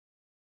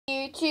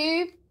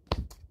YouTube,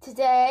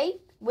 today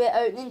we're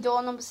opening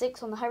door number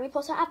 6 on the Harry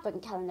Potter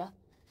Advent Calendar.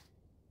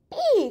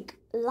 Big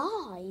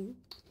line.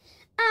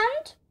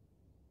 And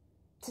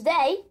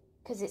today,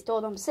 because it's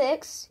door number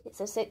 6, it's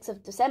the 6th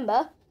of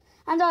December,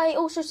 and I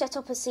also set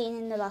up a scene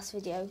in the last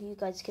video. You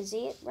guys can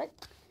see it, right?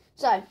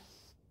 So,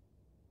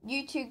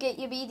 you two get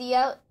your beady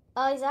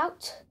eyes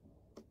out.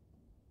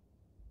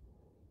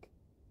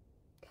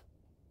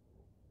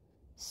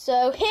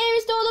 So here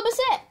is door number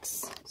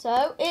 6.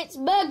 So it's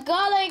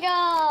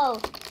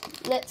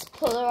McGonagall. Let's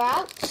pull her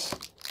out.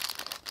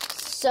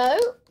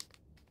 So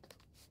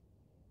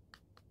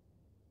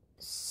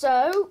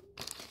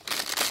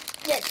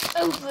let's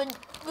open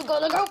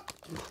McGonagall.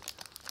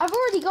 I've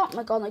already got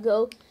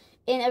McGonagall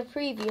in a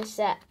previous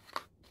set.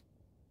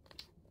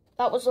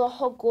 That was the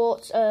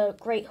Hogwarts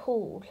Great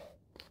Hall,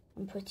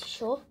 I'm pretty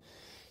sure.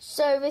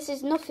 So this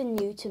is nothing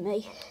new to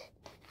me.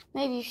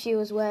 Maybe if she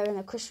was wearing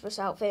a Christmas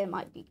outfit, it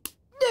might be.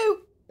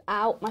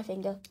 Ow, my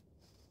finger.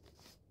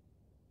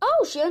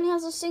 Oh, she only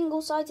has a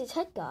single-sided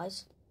head,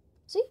 guys.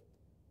 See?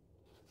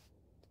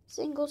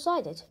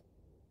 Single-sided.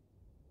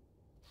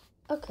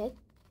 Okay.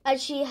 And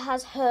she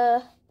has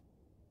her...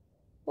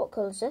 What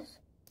colour is this?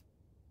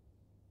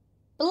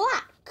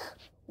 Black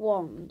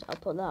wand. I'll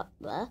put that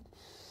there.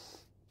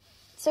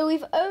 So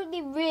we've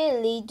only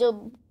really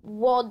done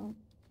one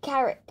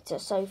character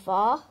so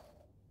far.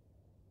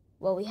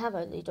 Well, we have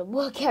only done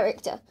one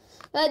character.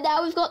 But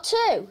now we've got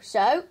 2.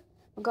 So...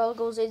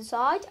 McGonagall's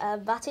inside,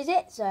 and that is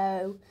it.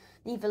 So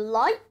leave a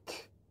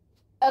like,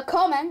 a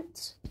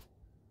comment,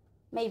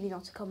 maybe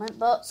not a comment,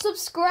 but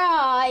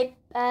subscribe,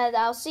 and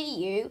I'll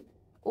see you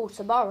all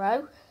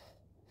tomorrow,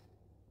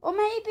 or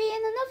maybe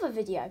in another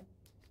video.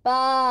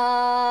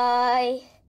 Bye.